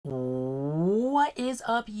What is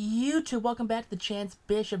up, YouTube? Welcome back to the Chance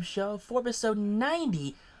Bishop Show for episode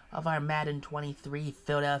 90 of our Madden 23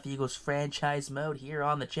 Philadelphia Eagles franchise mode here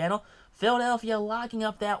on the channel. Philadelphia locking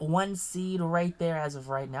up that 1 seed right there as of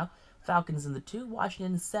right now. Falcons in the 2,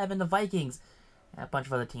 Washington 7, the Vikings. And a bunch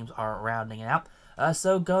of other teams are rounding it out.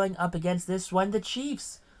 So going up against this one, the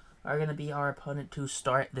Chiefs are going to be our opponent to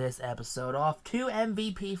start this episode off. 2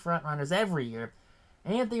 MVP frontrunners every year.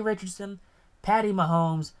 Anthony Richardson, Patty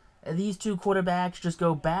Mahomes. These two quarterbacks just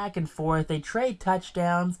go back and forth. They trade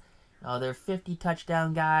touchdowns. They're 50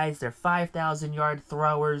 touchdown guys. They're 5,000-yard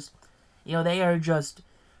throwers.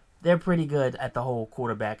 They're pretty good at the whole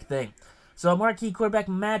quarterback thing. So a marquee quarterback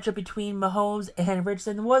matchup between Mahomes and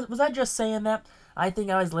Richardson. Was I just saying that? I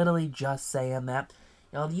think I was literally just saying that.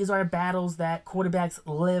 These are battles that quarterbacks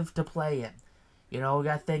live to play in. We got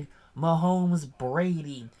to think Mahomes,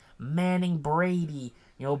 Brady, Manning, Brady.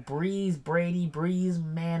 Breeze, Brady, Breeze,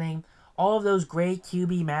 Manning, all of those great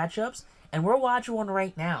QB matchups, and we're watching one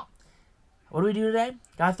right now. What do we do today?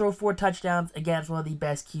 Gotta throw 4 touchdowns against one of the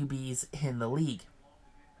best QBs in the league.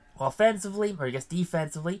 Offensively, or I guess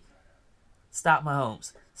defensively, stop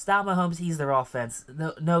Mahomes. Stop Mahomes, he's their offense.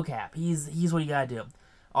 No cap. He's what you gotta do.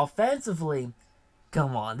 Offensively,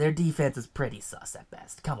 come on, their defense is pretty sus at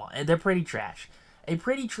best. Come on, they're pretty trash. A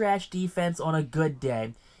pretty trash defense on a good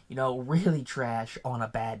day. Really trash on a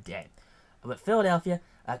bad day. But Philadelphia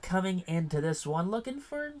coming into this one looking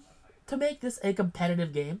to make this a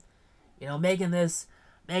competitive game. Making this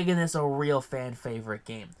a real fan favorite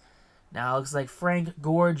game. Now it looks like Frank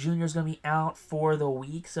Gore Jr. is going to be out for the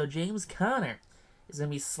week. So James Conner is going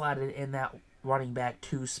to be slotted in that running back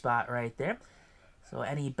 2 spot right there. So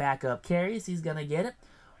any backup carries, he's going to get it.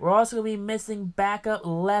 We're also going to be missing backup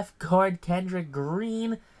left guard Kendrick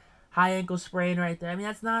Green. High ankle sprain right there. I mean,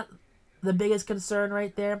 that's not the biggest concern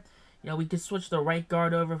right there. We could switch the right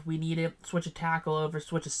guard over if we need it. Switch a tackle over.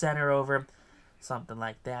 Switch a center over. Something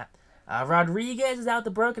like that. Rodriguez is out the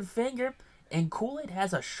broken finger. And Kool-Aid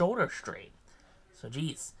has a shoulder strain. So,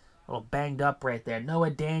 geez. A little banged up right there. Noah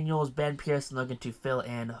Daniels, Ben Pearson looking to fill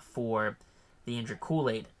in for the injured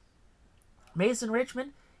Kool-Aid. Mason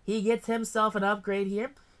Richmond, he gets himself an upgrade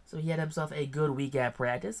here. So he had himself a good week at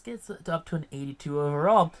practice. Gets up to an 82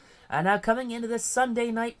 overall. Now coming into this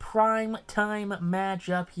Sunday night prime time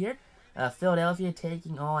matchup here. Philadelphia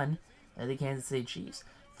taking on the Kansas City Chiefs.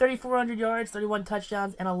 3,400 yards, 31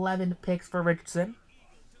 touchdowns, and 11 picks for Richardson.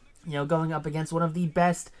 Going up against one of the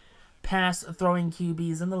best pass-throwing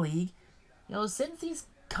QBs in the league. Since he's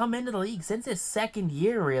come into the league, since his second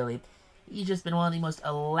year, really, he's just been one of the most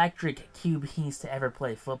electric QBs to ever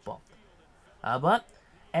play football. But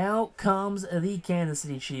out comes the Kansas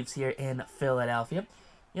City Chiefs here in Philadelphia.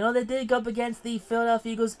 They did go up against the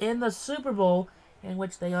Philadelphia Eagles in the Super Bowl, in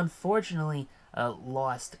which they unfortunately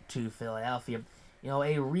lost to Philadelphia.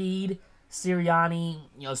 A Reed, Sirianni,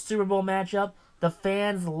 Super Bowl matchup. The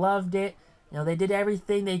fans loved it. They did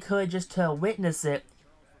everything they could just to witness it.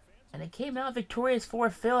 And it came out victorious for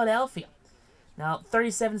Philadelphia. Now,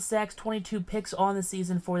 37 sacks, 22 picks on the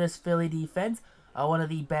season for this Philly defense. One of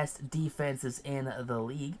the best defenses in the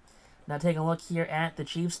league. Now taking a look here at the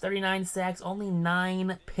Chiefs. 39 sacks, only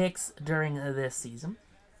 9 picks during this season.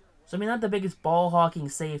 So, I mean, not the biggest ball-hawking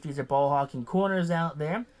safeties or ball-hawking corners out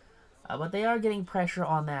there. But they are getting pressure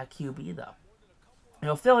on that QB,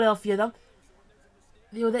 though. Philadelphia, though,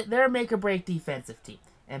 they're a make-or-break defensive team.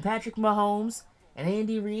 And Patrick Mahomes and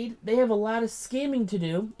Andy Reid, they have a lot of scheming to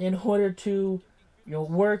do in order to,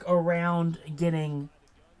 work around getting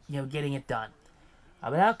it done.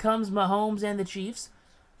 But out comes Mahomes and the Chiefs.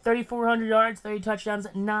 3,400 yards, 30 touchdowns,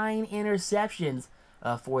 9 interceptions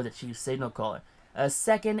for the Chiefs signal caller.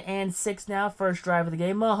 2nd and 6 now, first drive of the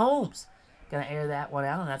game. Mahomes going to air that one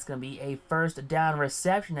out, and that's going to be a first down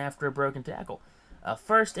reception after a broken tackle.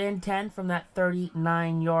 1st and 10 from that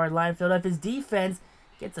 39-yard line. Philadelphia's defense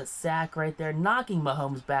gets a sack right there, knocking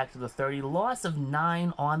Mahomes back to the 30. Loss of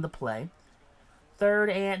 9 on the play.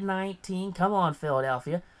 3rd and 19. Come on,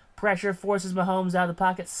 Philadelphia. Pressure forces Mahomes out of the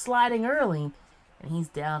pocket, sliding early, and he's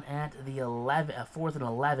down at the 4th and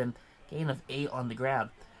 11, gain of 8 on the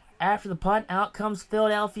ground. After the punt, out comes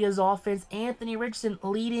Philadelphia's offense. Anthony Richardson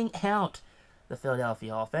leading out the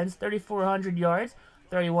Philadelphia offense. 3,400 yards,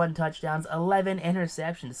 31 touchdowns, 11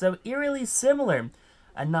 interceptions. So eerily similar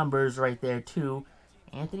numbers right there to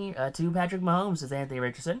Patrick Mahomes as Anthony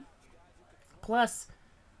Richardson. Plus,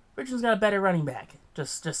 Richardson's got a better running back.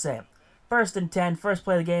 Just saying. 1st and 10, first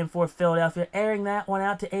play of the game for Philadelphia, airing that one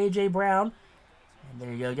out to A.J. Brown. And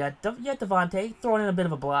there you go, you got Devontae throwing in a bit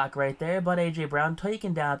of a block right there, but A.J. Brown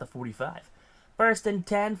taken down at the 45. 1st and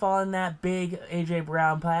 10 following that big A.J.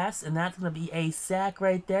 Brown pass, and that's going to be a sack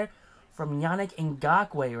right there from Yannick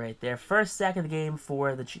Ngakoue right there. First sack of the game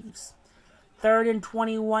for the Chiefs. 3rd and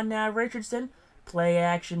 21 now. Richardson, play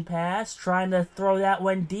action pass, trying to throw that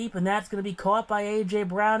one deep, and that's going to be caught by A.J.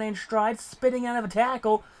 Brown in stride, spinning out of a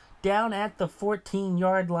tackle down at the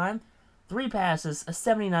 14-yard line. 3 passes,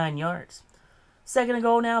 79 yards. 2nd and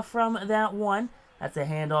goal now from that one. That's a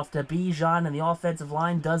handoff to Bijan, and the offensive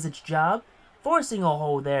line does its job, forcing a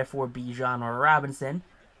hold there for Bijan or Robinson.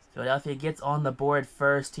 Philadelphia gets on the board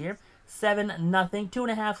first here. 7-0,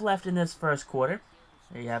 2.5 left in this first quarter.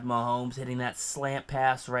 There you have Mahomes hitting that slant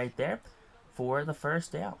pass right there for the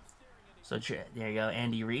first down. So there you go,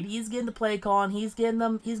 Andy Reid. He's getting the play call, and he's getting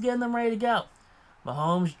them ready to go.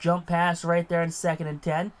 Mahomes jump pass right there in 2nd and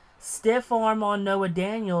 10. Stiff arm on Noah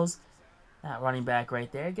Daniels. That running back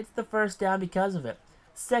right there gets the first down because of it.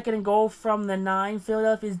 2nd and goal from the 9.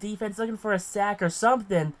 Philadelphia's defense looking for a sack or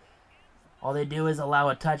something. All they do is allow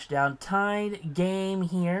a touchdown. Tied game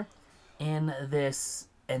here in this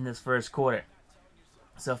first quarter.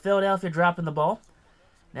 So Philadelphia dropping the ball.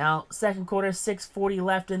 Now, second quarter, 6:40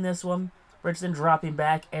 left in this one. Richardson dropping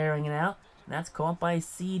back, airing it out. And that's caught by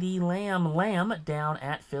C.D. Lamb. Lamb down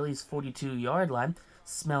at Philly's 42-yard line.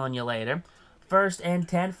 Smelling you later. 1st and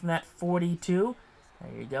 10 from that 42.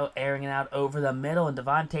 There you go, airing it out over the middle. And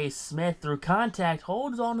Devontae Smith, through contact,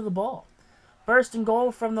 holds onto the ball. 1st and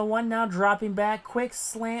goal from the 1 now, dropping back. Quick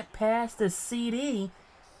slant pass to C.D.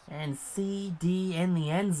 And C.D. in the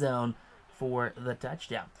end zone for the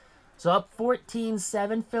touchdown. So up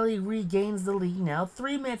 14-7, Philly regains the lead now.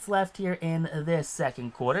 3 minutes left here in this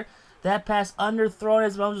second quarter. That pass underthrown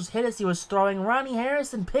as Mahomes hit as he was throwing. Ronnie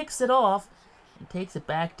Harrison picks it off and takes it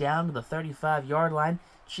back down to the 35-yard line,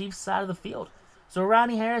 Chiefs side of the field. So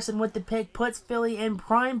Ronnie Harrison with the pick puts Philly in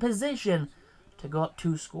prime position to go up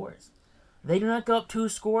 2 scores. They do not go up 2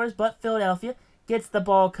 scores, but Philadelphia gets the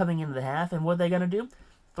ball coming into the half, and what are they going to do?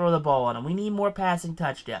 Throw the ball on them. We need more passing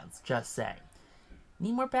touchdowns, just saying.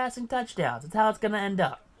 Need more passing touchdowns. That's how it's going to end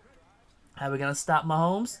up. How are we going to stop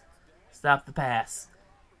Mahomes? Stop the pass.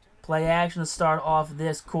 Play action to start off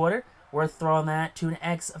this quarter. We're throwing that to an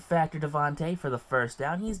X-Factor Devontae for the first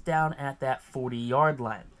down. He's down at that 40-yard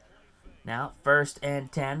line. Now, 1st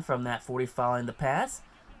and 10 from that 40 following the pass.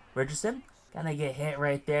 Richardson gonna get hit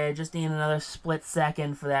right there. Just need another split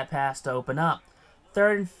second for that pass to open up.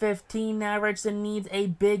 3rd and 15 now. Richardson needs a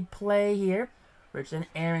big play here. Richardson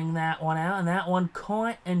airing that one out, and that one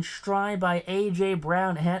caught in stride by A.J.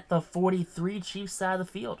 Brown at the 43, Chiefs side of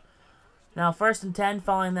the field. Now 1st and 10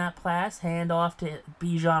 following that pass. Hand off to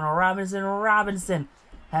Bijan or Robinson. Robinson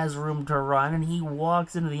has room to run, and he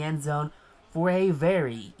walks into the end zone for a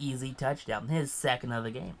very easy touchdown, his 2nd of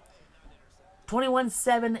the game.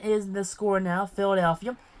 21-7 is the score now.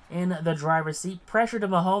 Philadelphia in the driver's seat. Pressure to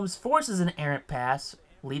Mahomes, forces an errant pass,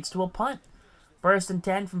 leads to a punt. 1st and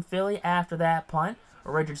 10 from Philly after that punt.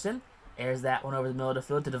 Richardson airs that one over the middle of the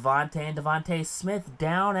field to Devontae, and Devontae Smith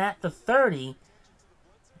down at the 30.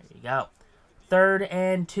 There you go. 3rd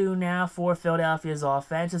and 2 now for Philadelphia's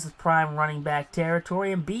offense. This is prime running back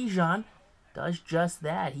territory, and Bijan does just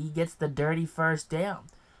that. He gets the dirty first down.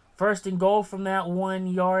 1st and goal from that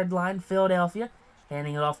 1-yard line. Philadelphia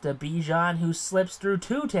handing it off to Bijan, who slips through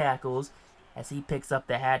 2 tackles as he picks up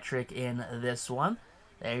the hat trick in this one.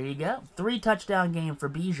 There you go. 3 touchdown game for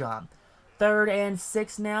Bijan. 3rd and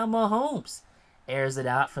 6 now. Mahomes airs it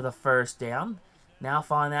out for the first down. Now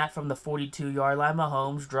following that from the 42-yard line,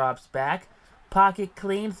 Mahomes drops back. Pocket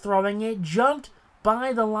clean, throwing it. Jumped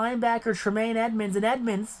by the linebacker Tremaine Edmonds. And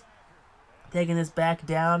Edmonds taking this back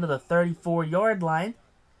down to the 34-yard line.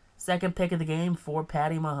 2nd pick of the game for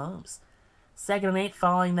Patty Mahomes. 2nd and 8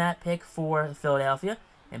 following that pick for Philadelphia.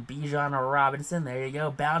 And Bijan or Robinson, there you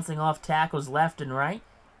go, bouncing off tackles left and right.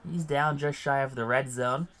 He's down just shy of the red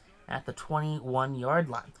zone at the 21-yard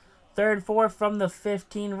line. 3rd and 4 from the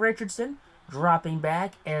 15, Richardson dropping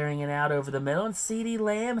back, airing it out over the middle, and C.D.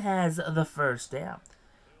 Lamb has the first down.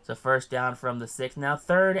 So 1st down from the 6. Now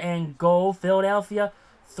 3rd and goal, Philadelphia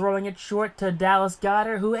throwing it short to Dallas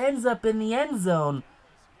Goedert, who ends up in the end zone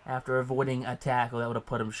after avoiding a tackle that would have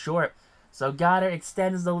put him short. So Goedert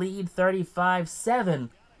extends the lead 35-7, and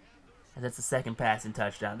that's the 2nd passing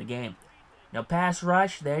touchdown of the game. Now pass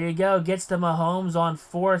rush, there you go, gets to Mahomes on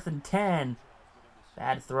 4th and 10.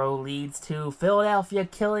 Bad throw leads to Philadelphia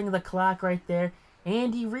killing the clock right there.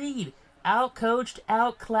 Andy Reid, outcoached,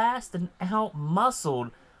 outclassed, and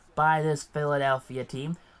outmuscled by this Philadelphia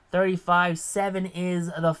team. 35-7 is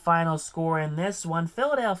the final score in this one.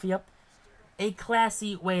 Philadelphia, a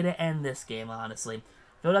classy way to end this game, honestly.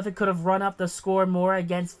 Philadelphia could have run up the score more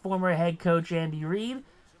against former head coach Andy Reid.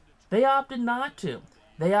 They opted not to.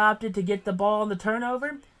 They opted to get the ball on the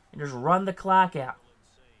turnover and just run the clock out.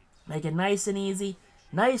 Make it nice and easy,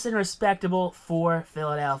 nice and respectable for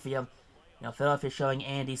Philadelphia. Philadelphia showing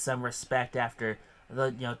Andy some respect after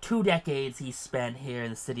the 2 decades he spent here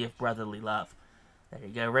in the city of brotherly love. There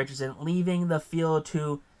you go, Richardson leaving the field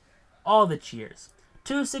to all the cheers.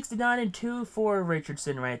 269 and 2 for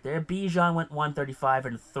Richardson right there. Bijan went 135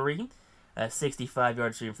 and 3. 65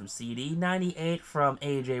 yards from CD, 98 from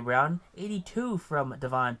A.J. Brown, 82 from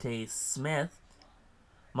Devontae Smith.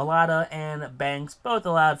 Mulata and Banks both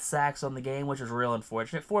allowed sacks on the game, which is real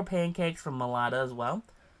unfortunate. 4 pancakes from Mulata as well.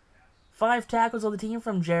 5 tackles on the team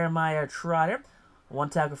from Jeremiah Trotter. 1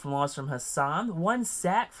 tackle from loss from Hassan. 1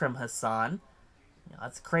 sack from Hassan.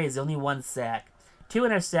 That's crazy, only 1 sack. 2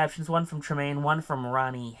 interceptions, 1 from Tremaine, 1 from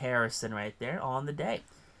Ronnie Harrison right there on the day.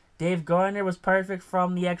 Dave Gardner was perfect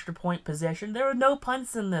from the extra point position. There were no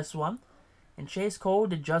punts in this one. And Chase Cole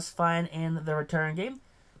did just fine in the return game.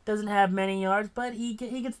 Doesn't have many yards, but he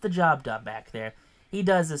gets the job done back there. He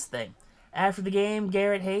does his thing. After the game,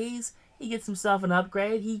 Garrett Hayes, he gets himself an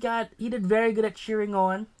upgrade. He did very good at cheering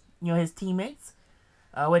on his teammates,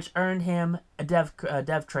 which earned him a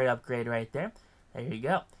dev trade upgrade right there. There you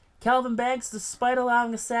go. Kelvin Banks, despite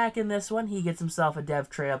allowing a sack in this one, he gets himself a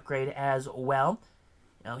dev trade upgrade as well.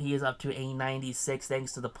 He is up to a 96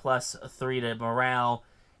 thanks to the +3 to morale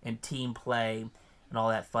and team play and all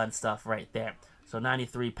that fun stuff right there. So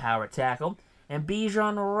 93 power tackle. And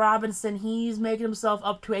Bijan Robinson, he's making himself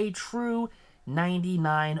up to a true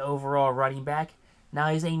 99 overall running back. Now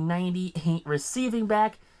he's a 98 receiving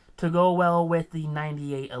back to go well with the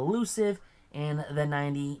 98 elusive and the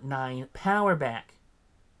 99 power back.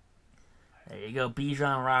 There you go,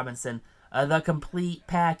 Bijan Robinson. The complete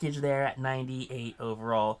package there at 98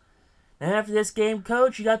 overall. And after this game,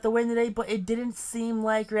 Coach, you got the win today, but it didn't seem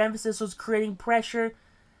like your emphasis was creating pressure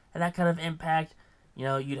and that kind of impact,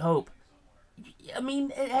 you'd hope. I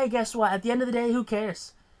mean, hey, guess what? At the end of the day, who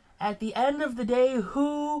cares? At the end of the day,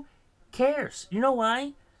 who cares? You know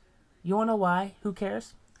why? You want to know why? Who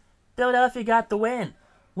cares? Philadelphia got the win.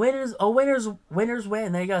 Winners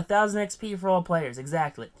win. There you go, 1,000 XP for all players.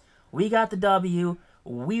 Exactly. We got the W.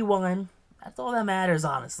 We won. That's all that matters,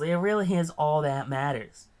 honestly. It really is all that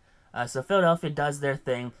matters. So Philadelphia does their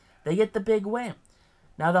thing. They get the big win.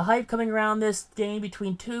 Now, the hype coming around this game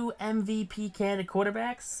between 2 MVP candidate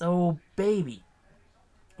quarterbacks, oh, baby.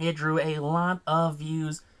 It drew a lot of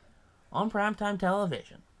views on primetime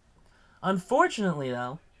television. Unfortunately,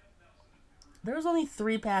 though, there was only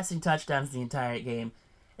 3 passing touchdowns the entire game.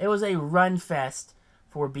 It was a run fest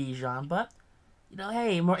for Bijan, but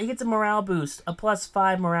hey, he gets a morale boost, a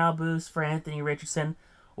 +5 morale boost for Anthony Richardson.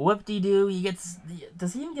 Whoop-de-doo,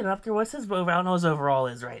 does he even get an upgrade? What's his overall? I don't know what his overall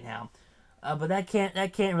is right now. But that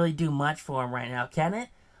can't really do much for him right now, can it?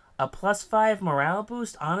 A +5 morale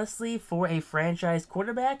boost, honestly, for a franchise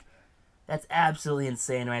quarterback? That's absolutely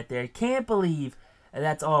insane right there. Can't believe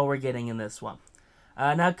that's all we're getting in this one.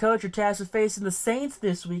 Now, Coach, your task is facing the Saints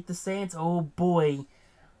this week. The Saints, oh boy.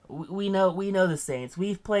 We know the Saints.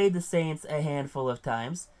 We've played the Saints a handful of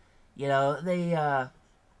times. They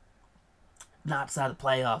not outside the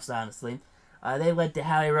playoffs, honestly. They led to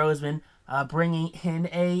Howie Roseman bringing in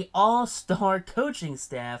a all-star coaching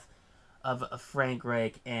staff of Frank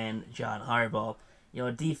Reich and John Harbaugh.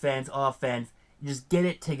 Defense, offense, just get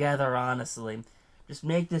it together, honestly. Just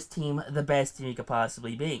make this team the best team you could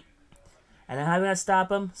possibly be. And how are we going to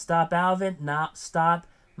stop him? Stop Alvin? Not stop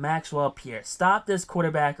Maxwell Pierce. Stop this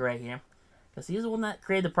quarterback right here, because he's the one that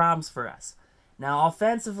created the problems for us. Now,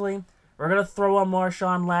 offensively, we're going to throw on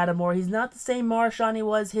Marshawn Lattimore. He's not the same Marshawn he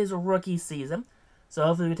was his rookie season, so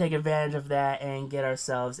hopefully we take advantage of that and get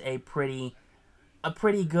ourselves a pretty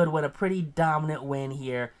good win, a pretty dominant win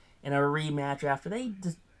here in a rematch after they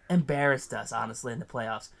just embarrassed us, honestly, in the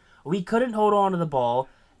playoffs. We couldn't hold on to the ball.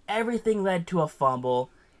 Everything led to a fumble.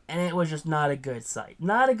 And it was just not a good sight.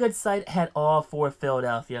 Not a good sight at all for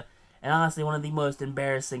Philadelphia. And honestly, one of the most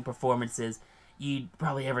embarrassing performances you'd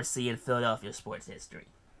probably ever see in Philadelphia sports history.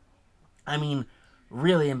 I mean,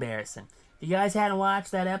 really embarrassing. If you guys hadn't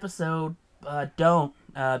watched that episode, don't.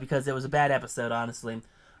 Because it was a bad episode, honestly.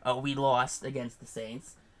 We lost against the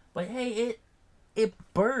Saints. But hey, it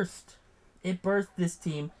birthed this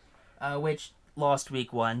team, which lost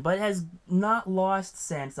week 1. But has not lost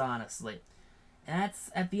since, honestly. And that's,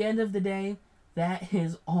 at the end of the day, that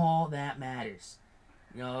is all that matters.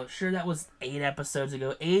 Sure, that was 8 episodes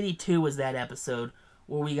ago. 82 was that episode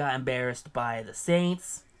where we got embarrassed by the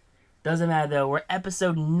Saints. Doesn't matter, though. We're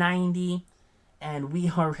episode 90, and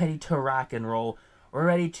we are ready to rock and roll. We're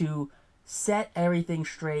ready to set everything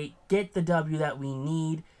straight, get the W that we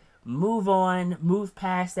need, move on, move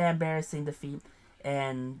past that embarrassing defeat,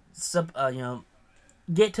 and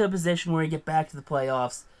get to a position where we get back to the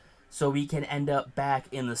playoffs, so we can end up back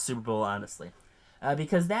in the Super Bowl, honestly.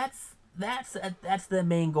 Because that's the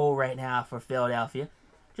main goal right now for Philadelphia.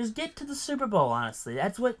 Just get to the Super Bowl, honestly.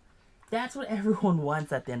 That's what everyone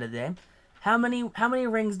wants at the end of the day. How many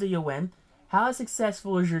rings do you win? How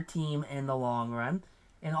successful is your team in the long run?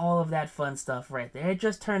 And all of that fun stuff right there. It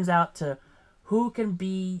just turns out to who can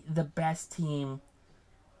be the best team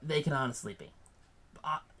they can honestly be.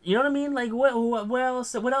 You know what I mean? Like, what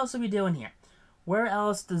else are we doing here? Where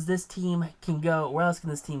else does this team can go? Where else can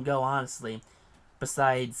this team go, honestly,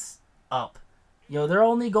 besides up? You know, their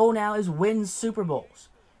only goal now is win Super Bowls.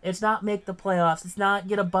 It's not make the playoffs. It's not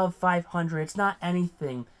get above 500. It's not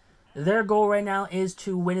anything. Their goal right now is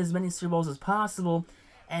to win as many Super Bowls as possible.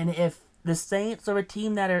 And if the Saints are a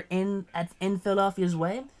team that are in Philadelphia's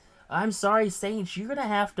way, I'm sorry, Saints, you're gonna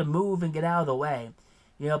have to move and get out of the way.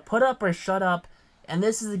 You know, put up or shut up. And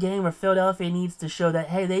this is a game where Philadelphia needs to show that,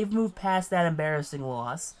 hey, they've moved past that embarrassing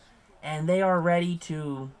loss, and they are ready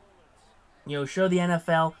to, you know, show the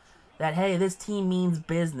NFL that, hey, this team means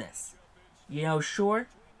business. You know, sure,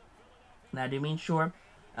 and I do mean sure,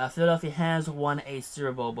 Philadelphia has won a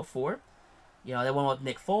Super Bowl before. You know, they won with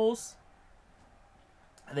Nick Foles.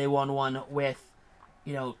 They won one with,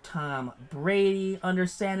 you know, Tom Brady under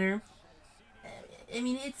center. I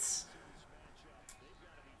mean, it's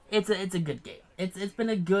a good game. It's been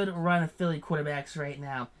a good run of Philly quarterbacks right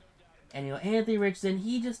now. And, you know, Anthony Richardson,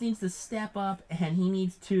 he just needs to step up, and he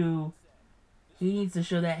needs to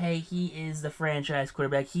show that, hey, he is the franchise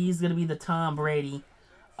quarterback. He's going to be the Tom Brady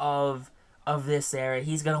of this era.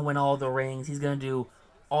 He's going to win all the rings. He's going to do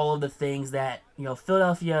all of the things that, you know,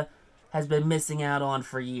 Philadelphia has been missing out on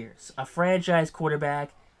for years. A franchise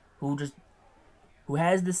quarterback who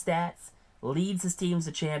has the stats, leads his teams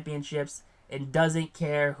to championships, and doesn't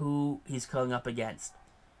care who he's going up against.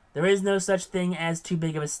 There is no such thing as too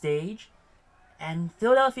big of a stage, and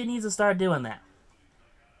Philadelphia needs to start doing that.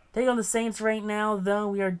 Taking on the Saints right now, though,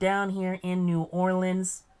 we are down here in New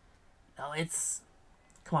Orleans. Oh,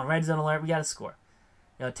 come on, red zone alert, we gotta score.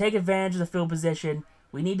 You know, take advantage of the field position.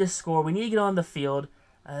 We need to score. We need to get on the field.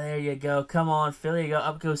 There you go. Come on, Philly. You go.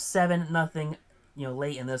 Up goes 7-0. You know,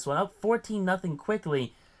 late in this one. Up 14-0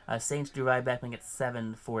 quickly. Saints do right back, make it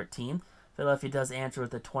 7-14. Philadelphia does answer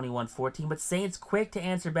with a 21-14, but Saints quick to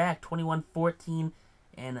answer back, 21-14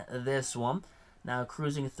 in this one. Now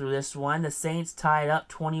cruising through this one, the Saints tied up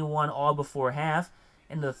 21 all before half.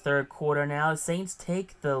 In the third quarter now, the Saints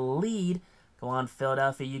take the lead. Go on,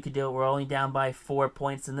 Philadelphia, you could do it. We're only down by 4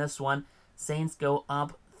 points in this one. Saints go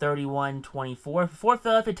up 31-24. Before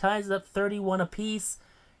Philadelphia ties it up 31 apiece.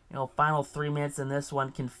 You know, final 3 minutes in this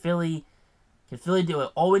one. Can Philly do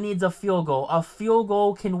it? All we need is a field goal. A field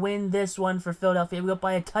goal can win this one for Philadelphia. We go up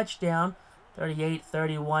by a touchdown.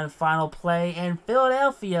 38-31 final play. And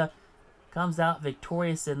Philadelphia comes out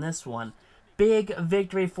victorious in this one. Big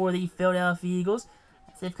victory for the Philadelphia Eagles,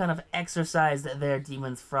 as they've kind of exercised their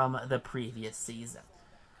demons from the previous season.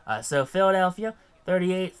 So Philadelphia,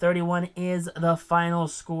 38-31 is the final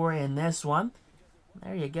score in this one.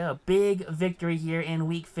 There you go. Big victory here in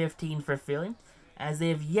Week 15 for Philly, as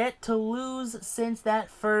they've yet to lose since that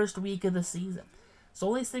first week of the season. So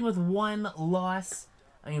only thing with one loss.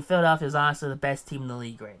 I mean, Philadelphia is honestly the best team in the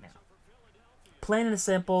league right now. Plain and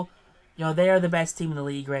simple, you know, they are the best team in the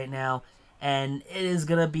league right now, and it is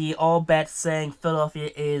going to be all bets saying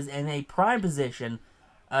Philadelphia is in a prime position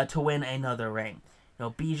to win another ring. You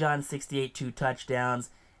know, Bijan, 68, 2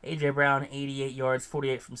 touchdowns. A.J. Brown, 88 yards,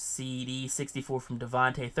 48 from CD, 64 from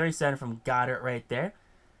Devontae, 37 from Goddard right there.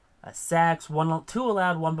 Sacks, 2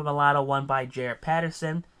 allowed, 1 by Mulatto, 1 by Jarrett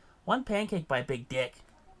Patterson, 1 pancake by Big Dick.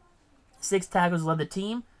 6 tackles led the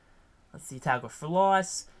team. Let's see, tackle for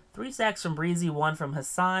loss. 3 sacks from Breezy, 1 from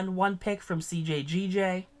Hassan, 1 pick from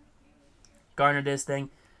CJ Gardner did his thing,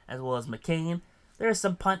 as well as McCain. There are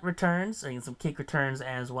some punt returns, or some kick returns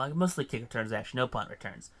as well. Mostly kick returns, actually, no punt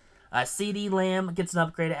returns. CD Lamb gets an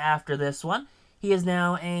upgrade after this one. He is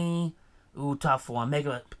now a tough one. Make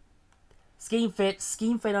him a scheme fit.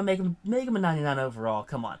 I'll make him a 99 overall.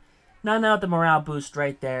 Come on, 99 with the morale boost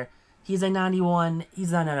right there. He's a 91.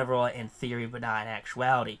 He's a 99 overall in theory, but not in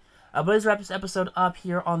actuality. But let's wrap this episode up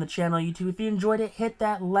here on the channel YouTube. If you enjoyed it, hit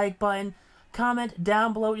that like button. Comment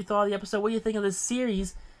down below what you thought of the episode. What do you think of this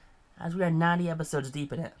series? As we are 90 episodes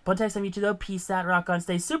deep in it. But next time, YouTube though, peace out, rock on,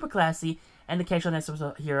 stay super classy, and to catch you on the next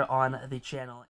episode here on the channel.